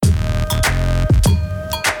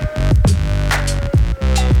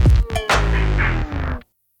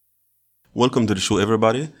Welcome to the show,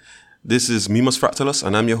 everybody. This is Mimus Fractalus,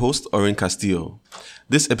 and I'm your host, Orin Castillo.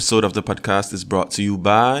 This episode of the podcast is brought to you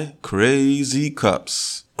by Crazy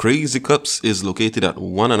Cups. Crazy Cups is located at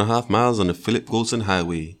 1.5 miles on the Philip Goldson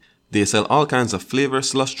Highway. They sell all kinds of flavor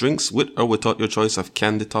slush drinks with or without your choice of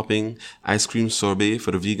candy topping, ice cream sorbet for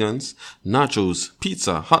the vegans, nachos,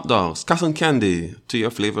 pizza, hot dogs, cotton candy to your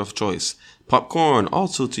flavor of choice, popcorn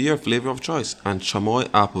also to your flavor of choice, and chamoy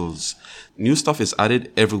apples. New stuff is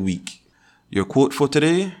added every week. Your quote for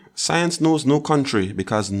today: science knows no country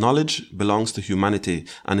because knowledge belongs to humanity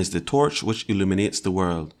and is the torch which illuminates the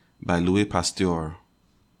world, by Louis Pasteur.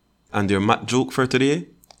 And your math joke for today: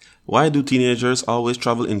 why do teenagers always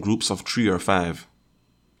travel in groups of 3 or 5?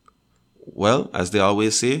 Well, as they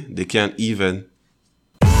always say, they can't even.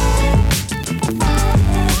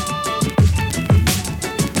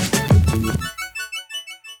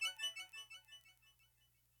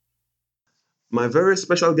 My very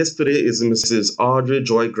special guest today is Mrs. Audrey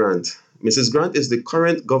Joy Grant. Mrs. Grant is the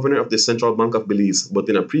current governor of the Central Bank of Belize, but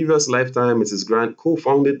in a previous lifetime, Mrs. Grant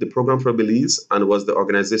co-founded the Program for Belize and was the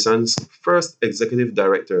organization's first executive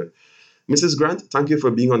director. Mrs. Grant, thank you for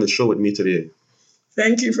being on the show with me today.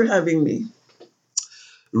 Thank you for having me.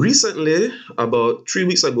 Recently, about 3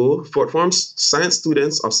 weeks ago, Fort Farms science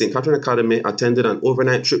students of St. Catherine Academy attended an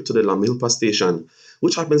overnight trip to the La Milpa station,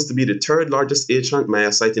 which happens to be the third largest ancient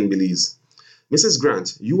Maya site in Belize. Mrs.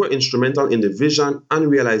 Grant, you were instrumental in the vision and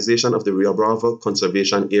realization of the Rio Bravo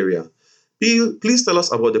Conservation Area. Please tell us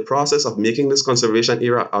about the process of making this conservation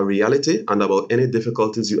area a reality and about any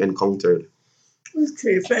difficulties you encountered.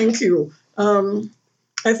 Okay, thank you.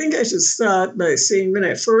 I think I should start by saying when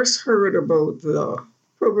I first heard about the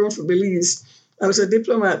Program for Belize, I was a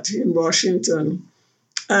diplomat in Washington,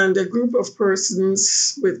 and a group of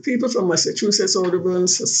persons with people from Massachusetts Audubon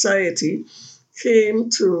Society came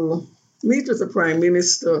to meet with the Prime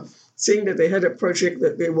Minister, saying that they had a project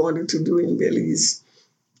that they wanted to do in Belize.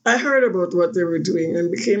 I heard about what they were doing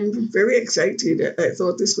and became very excited. I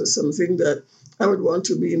thought this was something that I would want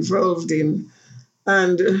to be involved in.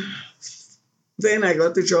 And then I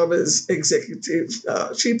got the job as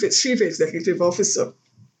chief executive officer.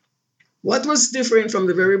 What was different from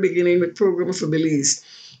the very beginning with Program for Belize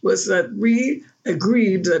was that we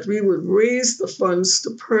agreed that we would raise the funds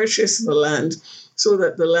to purchase the land so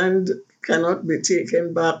that the land cannot be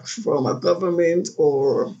taken back from a government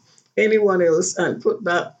or anyone else and put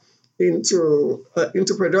back into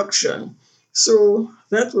production. So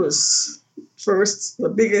that was first the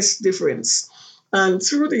biggest difference. And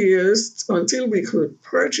through the years, until we could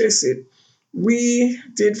purchase it, we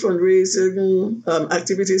did fundraising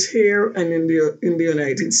activities here and in the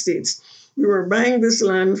United States. We were buying this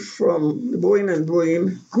land from the Boyne and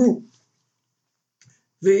Boyne group.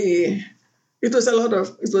 It was a lot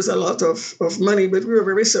of money, but we were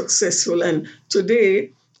very successful. And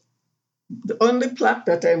today, the only plaque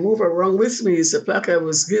that I move around with me is a plaque I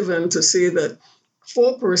was given to say that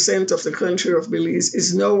 4% of the country of Belize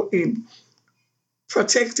is now in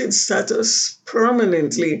protected status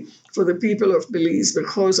permanently for the people of Belize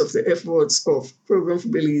because of the efforts of Program for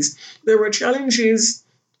Belize. There were challenges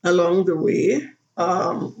along the way.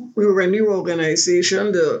 We were a new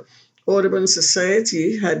organization. The Audubon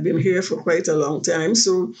Society had been here for quite a long time,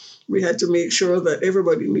 so we had to make sure that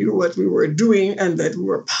everybody knew what we were doing and that we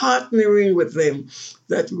were partnering with them,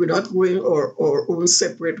 that we were not going our own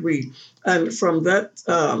separate way. And from that,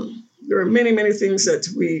 there are many, many things that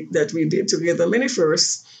we did together, many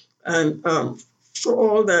firsts, and for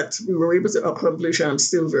all that we were able to accomplish, I'm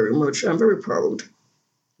very proud.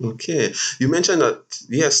 Okay. You mentioned that,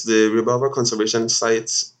 yes, the Ribaba Conservation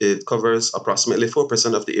Site, it covers approximately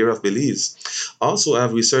 4% of the area of Belize. Also,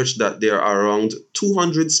 I've researched that there are around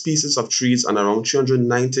 200 species of trees and around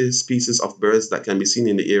 390 species of birds that can be seen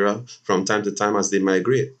in the area from time to time as they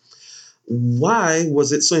migrate. Why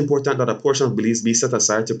was it so important that a portion of Belize be set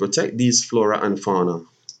aside to protect these flora and fauna?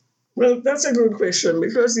 Well, that's a good question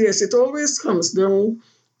because, yes, it always comes down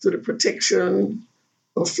to the protection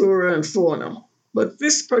of flora and fauna. But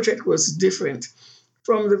this project was different.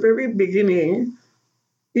 From the very beginning,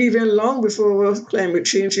 even long before climate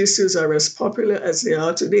change issues are as popular as they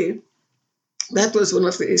are today, that was one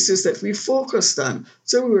of the issues that we focused on.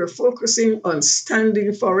 So we were focusing on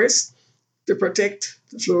standing forests to protect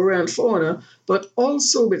the flora and fauna, but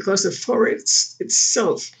also because the forest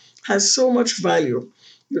itself has so much value.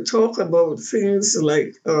 You talk about things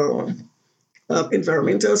like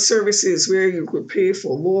environmental services where you could pay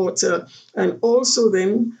for water. And also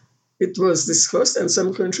then it was discussed, and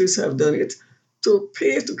some countries have done it, to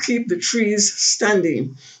pay to keep the trees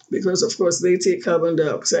standing because, of course, they take carbon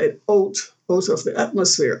dioxide out of the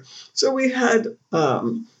atmosphere. So we had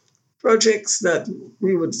projects that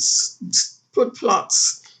we would put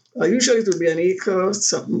plots. Usually it would be an acre,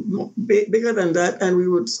 something bigger than that, and we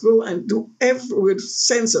would go and do with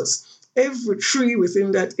census every tree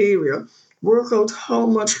within that area, work out how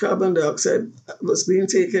much carbon dioxide was being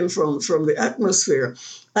taken from the atmosphere,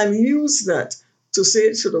 and use that to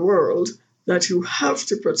say to the world that you have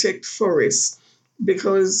to protect forests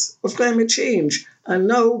because of climate change. And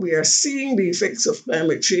now we are seeing the effects of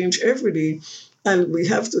climate change every day, and we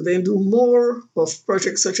have to then do more of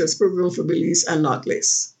projects such as Program for Belize and not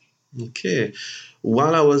less. Okay.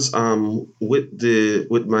 While I was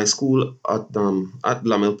with my school at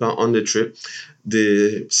La Milpa on the trip,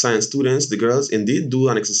 the science students, the girls, indeed do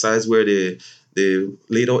an exercise where they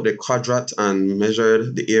laid out the quadrat and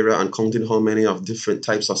measured the area and counted how many of different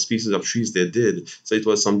types of species of trees they did. So it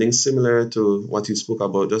was something similar to what you spoke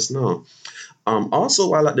about just now. Also,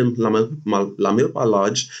 while at the La Milpa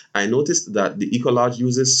Lodge, I noticed that the Eco Lodge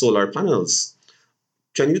uses solar panels.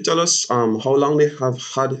 Can you tell us how long they have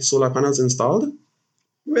had solar panels installed?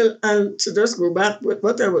 Well, and to just go back with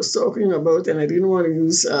what I was talking about, and I didn't want to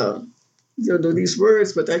use these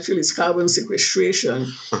words, but actually it's carbon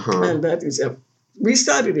sequestration, and that is we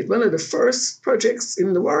started it. One of the first projects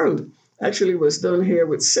in the world actually was done here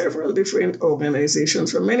with several different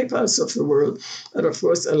organizations from many parts of the world, and of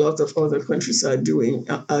course a lot of other countries are doing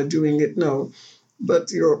it now.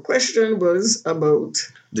 But your question was about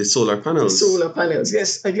the solar panels. The solar panels,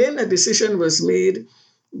 yes. Again, a decision was made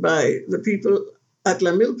by the people at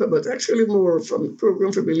La Milpa, but actually more from the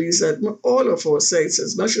Program for Belize, that all of our sites,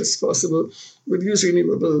 as much as possible, would use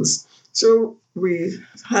renewables. So we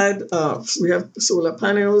have solar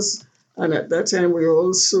panels, and at that time we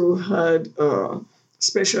also had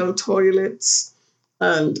special toilets,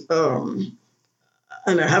 and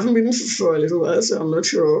I haven't been for a little while, so I'm not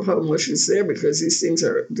sure how much is there because these things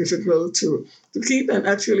are difficult to keep and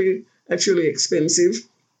actually expensive.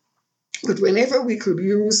 But whenever we could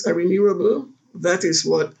use a renewable, that is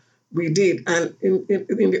what we did. And in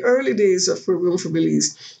the early days of Program for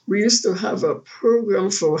Belize, we used to have a program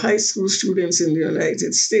for high school students in the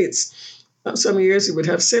United States. Some years we would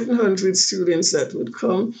have 700 students that would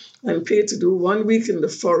come and pay to do 1 week in the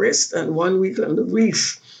forest and 1 week on the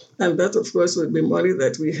reef. And that, of course, would be money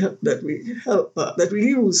that we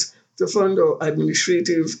use to fund our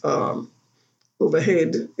administrative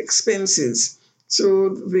overhead expenses.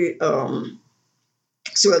 So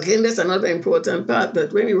again, that's another important part,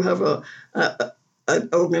 that when you have an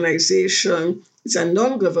organization, it's a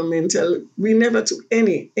non-governmental. We never took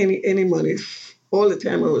any money. All the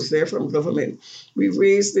time I was there from government. We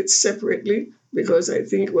raised it separately because I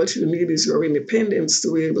think what you need is your independence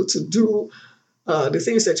to be able to do the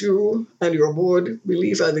things that you and your board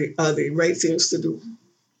believe are the right things to do.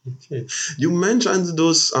 Okay. You mentioned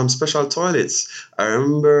those special toilets. I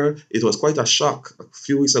remember it was quite a shock a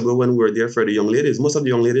few weeks ago when we were there for the young ladies. Most of the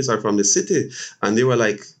young ladies are from the city, and they were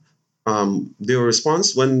like, their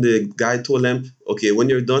response when the guy told them, okay, when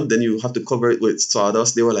you're done, then you have to cover it with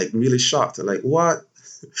sawdust. They were like really shocked, like, what?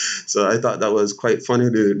 So I thought that was quite funny,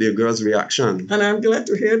 the girls' reaction. And I'm glad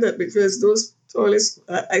to hear that because those toilets,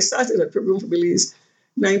 I started at Program for Belize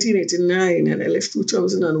 1989 and I left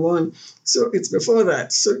 2001. So it's before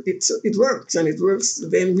that. So it works, and it works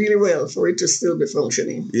then really well for it to still be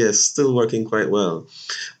functioning. Yes, still working quite well.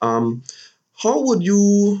 How would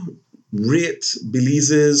you rate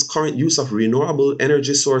Belize's current use of renewable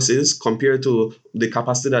energy sources compared to the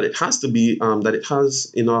capacity that it has to be, that it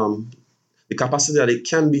has the capacity that it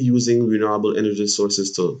can be using renewable energy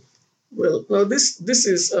sources to? Well, now this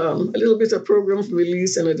is a little bit of Program for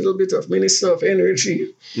Belize and a little bit of Minister of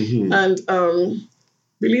Energy. Mm-hmm. And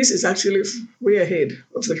Belize is actually way ahead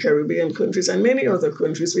of the Caribbean countries and many other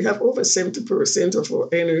countries. We have over 70% of our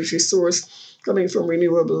energy source coming from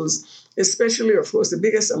renewables, especially, of course, the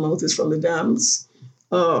biggest amount is from the dams.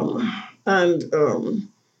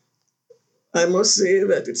 I must say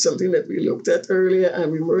that it's something that we looked at earlier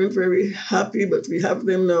and we weren't very happy, but we have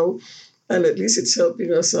them now. And at least it's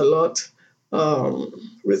helping us a lot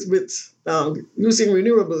with using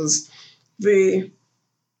renewables.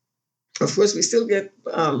 Of course, we still get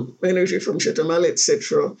energy from Chetumal,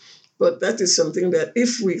 etc. But that is something that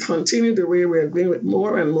if we continue the way we're going with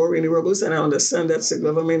more and more renewables, and I understand that's the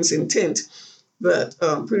government's intent, that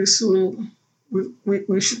pretty soon we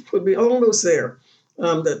could be almost there,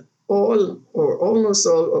 that all or almost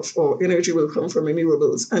all of our energy will come from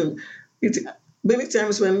renewables. And many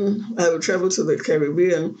times when I would travel to the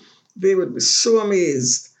Caribbean, they would be so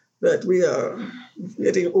amazed that we are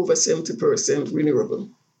getting over 70% renewable.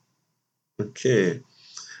 Okay.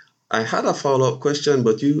 I had a follow up question,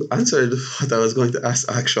 but you answered what I was going to ask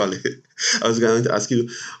actually. I was going to ask you,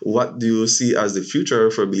 what do you see as the future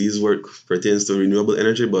for Belize work pertains to renewable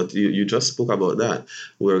energy? But you just spoke about that.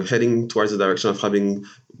 We're heading towards the direction of having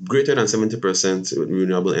greater than 70%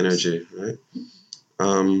 renewable energy, right?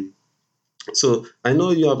 Um, so I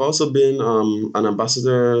know you have also been an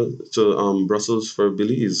ambassador to Brussels for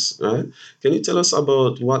Belize, right? Can you tell us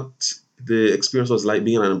about what the experience was like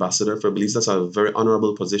being an ambassador for Belize? That's a very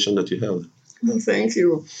honorable position that you held. Well, thank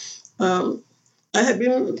you. Um, I had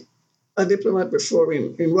been a diplomat before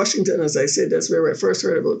in Washington, as I said. That's where I first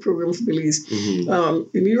heard about Program for Belize.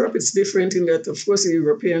 In Europe, it's different in that, of course, the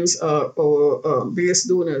Europeans are our biggest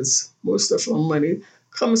donors. Most of our money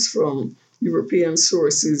comes from European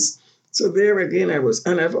sources. So there again,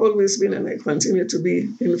 I've always been, and I continue to be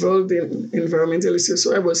involved in environmental issues.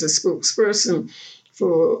 So I was a spokesperson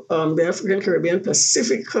for the African, Caribbean,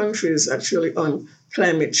 Pacific countries, actually on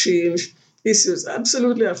climate change issues.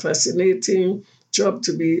 Absolutely a fascinating job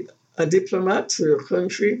to be a diplomat for your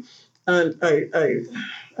country. And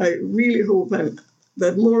I really hope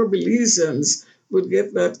that more Belizeans would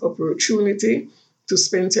get that opportunity to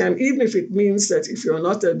spend time, even if it means that if you're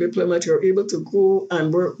not a diplomat, you're able to go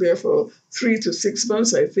and work there for 3 to 6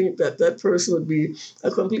 months. I think that person would be a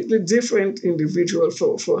completely different individual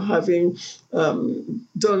for having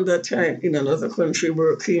done that time in another country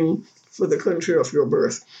working for the country of your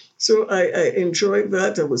birth. So I enjoyed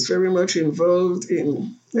that. I was very much involved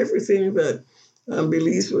in everything that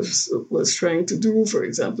Belize was trying to do. For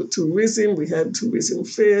example, tourism. We had tourism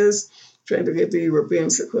fairs, trying to get the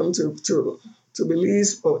Europeans to come to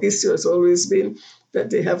Belize. Our issue has always been that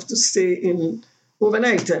they have to stay in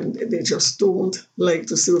overnight, and they just don't like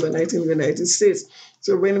to stay overnight in the United States.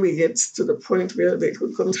 So when we get to the point where they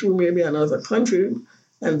could come through maybe another country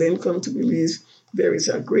and then come to Belize, there is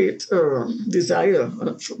a great desire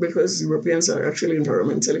because Europeans are actually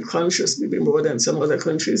environmentally conscious, maybe more than some other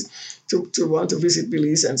countries, to want to visit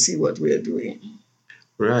Belize and see what we are doing.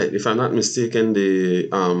 Right. If I'm not mistaken, the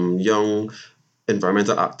young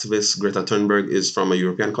environmental activist Greta Thunberg is from a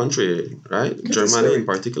European country, right? That Germany in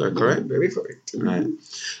particular, correct? Very correct. Right.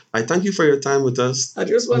 I thank you for your time with us. I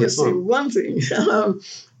just want to say one thing.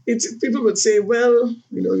 People would say, well,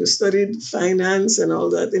 you studied finance and all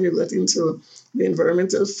that, then you got into the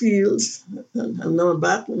environmental fields, and now I'm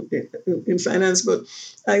back in finance. But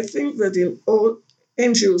I think that in all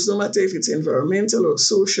NGOs, no matter if it's environmental or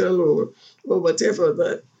social or whatever,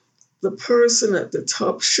 that the person at the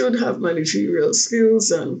top should have managerial skills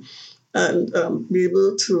and be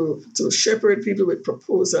able to shepherd people with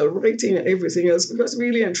proposal writing and everything else, because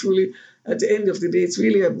really and truly, at the end of the day, it's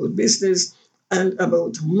really about business and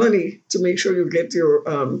about money to make sure you get you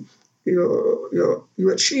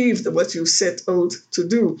achieve what you set out to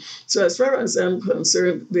do. So as far as I'm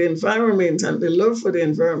concerned, the environment and the love for the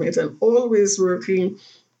environment and always working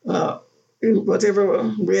in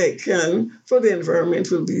whatever way I can for the environment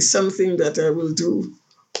will be something that I will do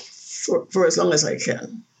for as long as I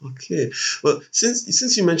can. Okay. Well,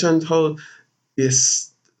 since you mentioned how yes,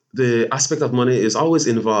 the aspect of money is always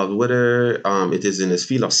involved, whether it is in the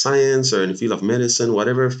field of science or in the field of medicine,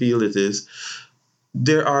 whatever field it is,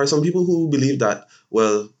 there are some people who believe that,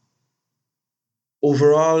 well,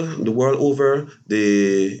 overall, the world over,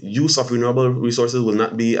 the use of renewable resources will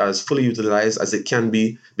not be as fully utilized as it can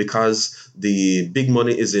be because the big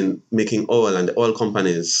money is in making oil and the oil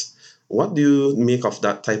companies. What do you make of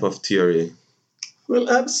that type of theory? Well,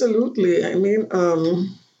 absolutely. I mean,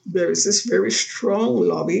 there is this very strong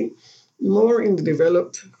lobby, more in the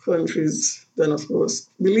developed countries than, of course,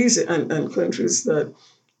 Belize and countries that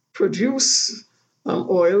produce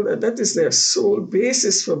oil. That is their sole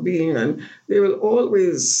basis for being, and they will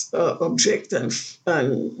always object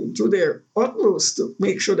and do their utmost to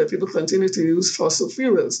make sure that people continue to use fossil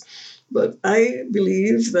fuels. But I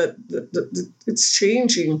believe that it's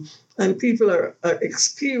changing, and people are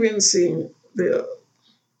experiencing the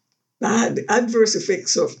bad adverse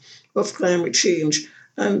effects of climate change,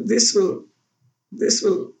 and this will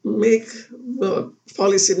make the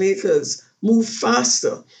policymakers move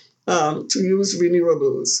faster to use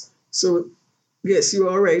renewables. So yes, you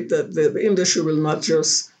are right that the industry will not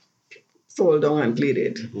just fall down and play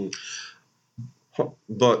dead.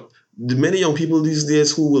 But the many young people these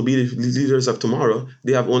days who will be the leaders of tomorrow,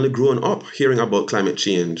 they have only grown up hearing about climate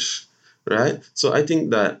change, right? So I think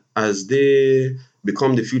that as they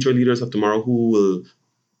become the future leaders of tomorrow who will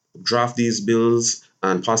draft these bills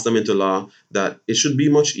and pass them into law, that it should be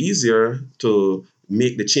much easier to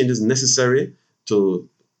make the changes necessary to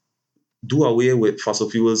do away with fossil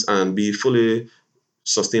fuels and be fully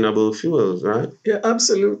sustainable fuels, right? Yeah,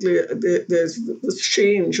 absolutely. There's this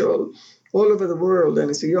change all over the world, and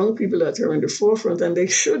it's the young people that are in the forefront, and they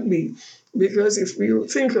should be, because if you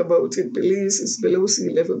think about it, Belize is below sea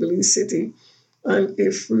level, Belize City, and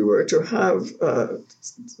if we were to have the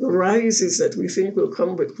rises that we think will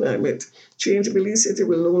come with climate change, Belize City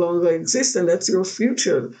will no longer exist, and that's your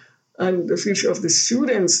future and the future of the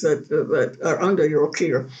students that are under your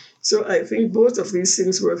care. So I think both of these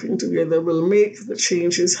things working together will make the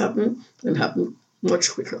changes happen and happen much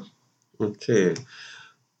quicker. Okay.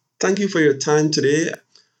 Thank you for your time today.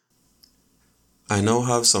 I now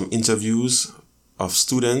have some interviews of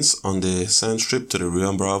students on the science trip to the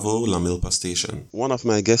Rio Bravo La Milpa station. One of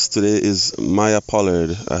my guests today is Maya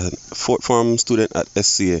Pollard, a fourth form student at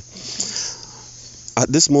SCA. At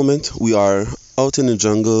this moment, we are out in the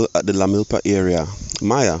jungle at the La Milpa area.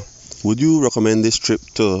 Maya, would you recommend this trip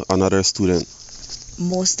to another student?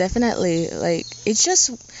 Most definitely. Like,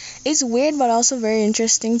 it's weird but also very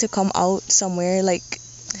interesting to come out somewhere like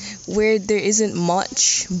where there isn't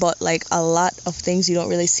much but like a lot of things you don't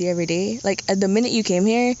really see every day. Like at the minute you came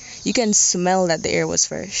here, you can smell that the air was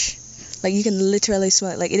fresh. Like you can literally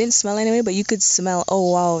smell it. Like it didn't smell anyway, but you could smell,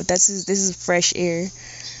 oh wow, this is fresh air.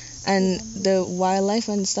 And the wildlife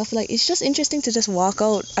and stuff, like it's just interesting to just walk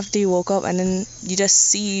out after you woke up and then you just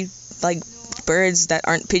see like birds that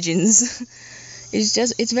aren't pigeons.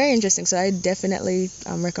 It's very interesting, so I definitely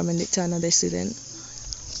recommend it to another student.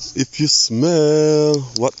 If you smell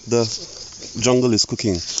what the jungle is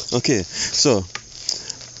cooking. Okay, so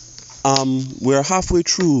we're halfway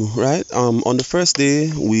through, right? On the first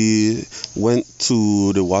day, we went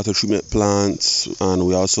to the water treatment plant, and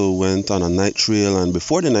we also went on a night trail. And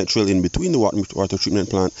before the night trail, in between the water treatment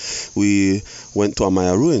plant, we went to a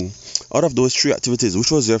Maya ruin. Out of those three activities,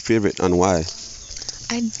 which was your favorite and why?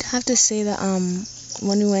 I'd have to say that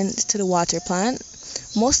when we went to the water plant,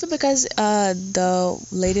 mostly because the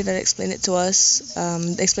lady that explained it to us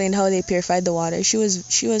explained how they purified the water. She was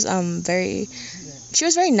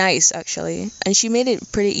very nice actually, and she made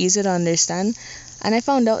it pretty easy to understand. And I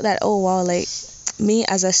found out that, oh wow, like me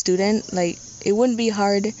as a student, like it wouldn't be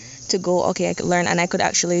hard to go, okay, I could learn and I could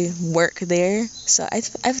actually work there. So I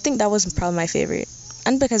think that was probably my favorite,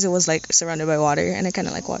 and because it was like surrounded by water and I kind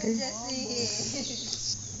of like water.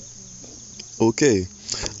 Okay,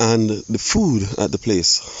 and the food at the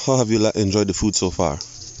place, how have you enjoyed the food so far?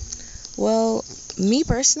 Well, me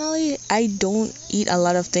personally, I don't eat a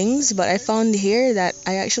lot of things, but I found here that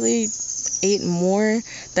I actually ate more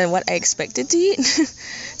than what I expected to eat.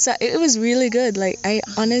 So it was really good. Like I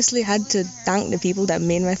honestly had to thank the people that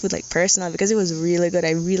made my food like personal, because it was really good.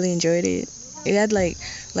 I really enjoyed it. It had like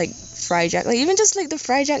fried jack, like even just like the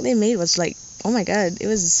fried jack they made was like, oh my god, it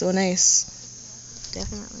was so nice.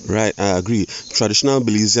 Definitely. Right, I agree. Traditional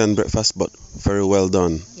Belizean breakfast, but very well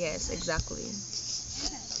done. Yes, exactly.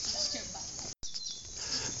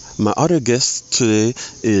 My other guest today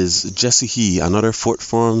is Jessie He, another fourth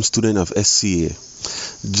form student of SCA.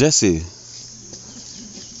 Jessie,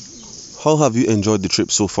 how have you enjoyed the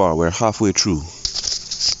trip so far? We're halfway through.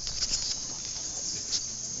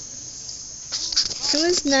 It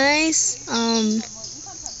was nice.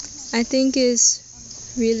 I think it's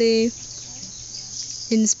really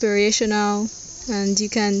inspirational, and you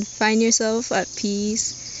can find yourself at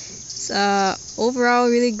peace. It's overall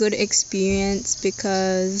really good experience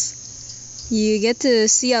because you get to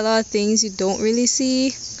see a lot of things you don't really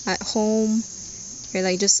see at home or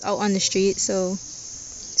like just out on the street, so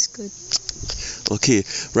it's good. Okay,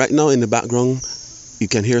 right now in the background you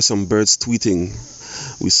can hear some birds tweeting.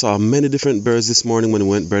 We saw many different birds this morning when we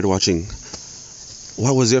went bird watching.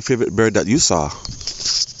 What was your favorite bird that you saw?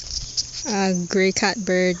 A gray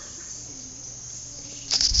catbird.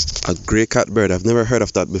 A gray catbird. I've never heard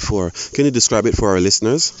of that before. Can you describe it for our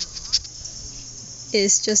listeners?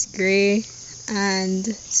 It's just gray and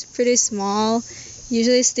it's pretty small.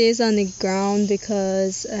 Usually stays on the ground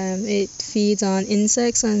because it feeds on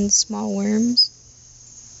insects and small worms.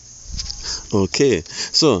 Okay,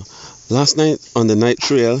 so last night on the night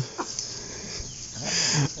trail,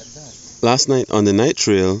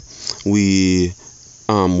 we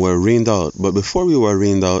were rained out. But before we were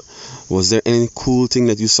rained out, was there any cool thing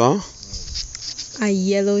that you saw? A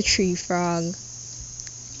yellow tree frog.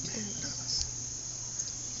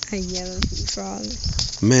 A yellow tree frog.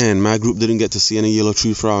 Man, my group didn't get to see any yellow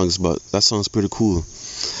tree frogs, but that sounds pretty cool.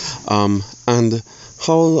 And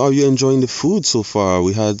how are you enjoying the food so far?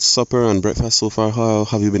 We had supper and breakfast so far. How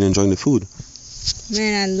have you been enjoying the food?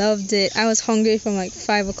 Man, I loved it. I was hungry from like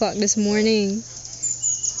 5 o'clock this morning.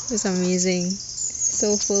 It was amazing.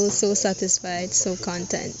 So full, so satisfied, so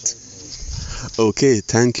content. Okay,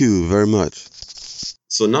 thank you very much.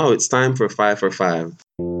 So now it's time for 5 for 5.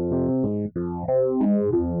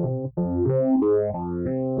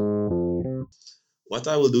 What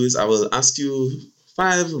I will do is I will ask you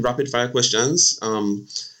 5 rapid fire questions.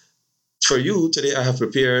 For you today, I have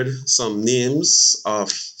prepared some names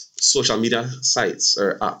of social media sites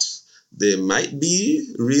or apps. They might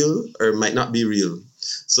be real or might not be real.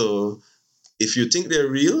 So if you think they're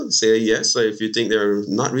real, say yes. Or if you think they're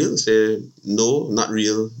not real, say no, not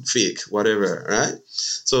real, fake, whatever, right?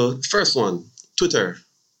 So first one, Twitter.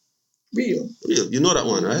 Real. Real. You know that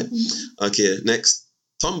one, right? Okay, next,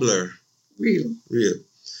 Tumblr. Real. Real.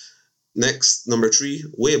 Next, number 3,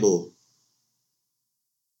 Weibo.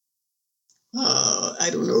 I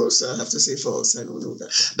don't know, so I have to say false. I don't know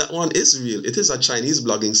that. That one is real. It is a Chinese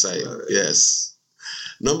blogging site. All right. Yes.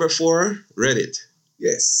 Number 4, Reddit.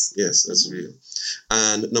 Yes. Yes, that's real.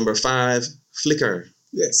 And number 5, Flickr.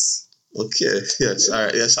 Yes. Okay. Yes. All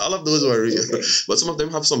right. Yes. All of those were real, Okay. but some of them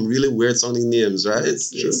have some really weird sounding names, right?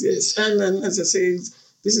 Yes. And then, as I say,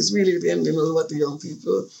 this is really the end. You know what the young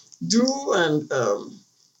people do and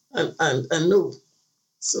know.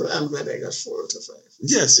 So I'm glad I got 4 out of 5.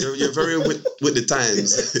 Yes, you're very with the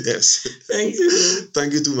times. Yes. Thank you.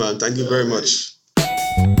 Thank you too, man. Thank you very much.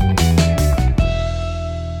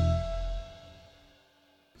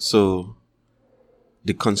 So,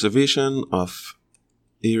 the conservation of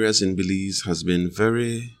areas in Belize has been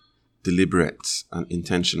very deliberate and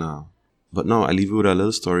intentional. But now I leave you with a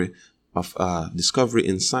little story of a discovery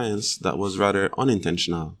in science that was rather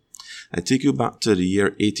unintentional. I take you back to the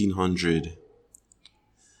year 1800.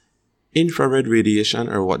 Infrared radiation,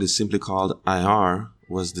 or what is simply called IR,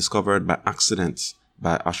 was discovered by accident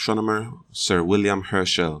by astronomer Sir William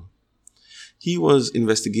Herschel. He was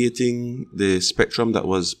investigating the spectrum that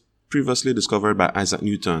was previously discovered by Isaac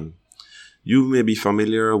Newton. You may be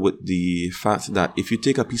familiar with the fact that if you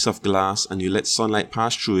take a piece of glass and you let sunlight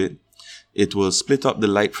pass through it, it will split up the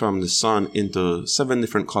light from the sun into 7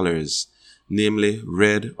 different colors, namely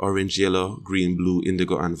red, orange, yellow, green, blue,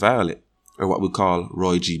 indigo, and violet, or what we call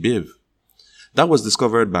Roy G. Biv. That was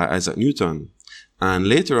discovered by Isaac Newton. And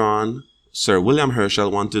later on, Sir William Herschel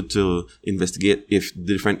wanted to investigate if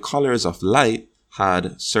the different colors of light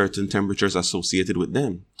had certain temperatures associated with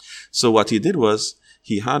them. So what he did was,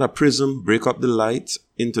 he had a prism break up the light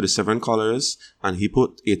into the 7 colors, and he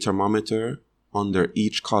put a thermometer under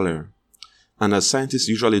each color. And as scientists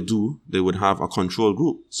usually do, they would have a control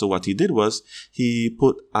group. So what he did was, he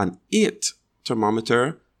put an 8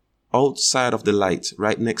 thermometer outside of the light,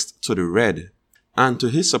 right next to the red. And to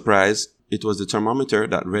his surprise, it was the thermometer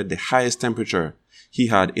that read the highest temperature. He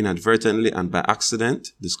had inadvertently and by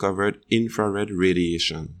accident discovered infrared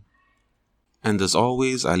radiation. And as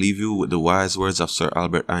always, I leave you with the wise words of Sir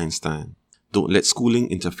Albert Einstein. Don't let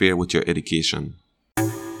schooling interfere with your education.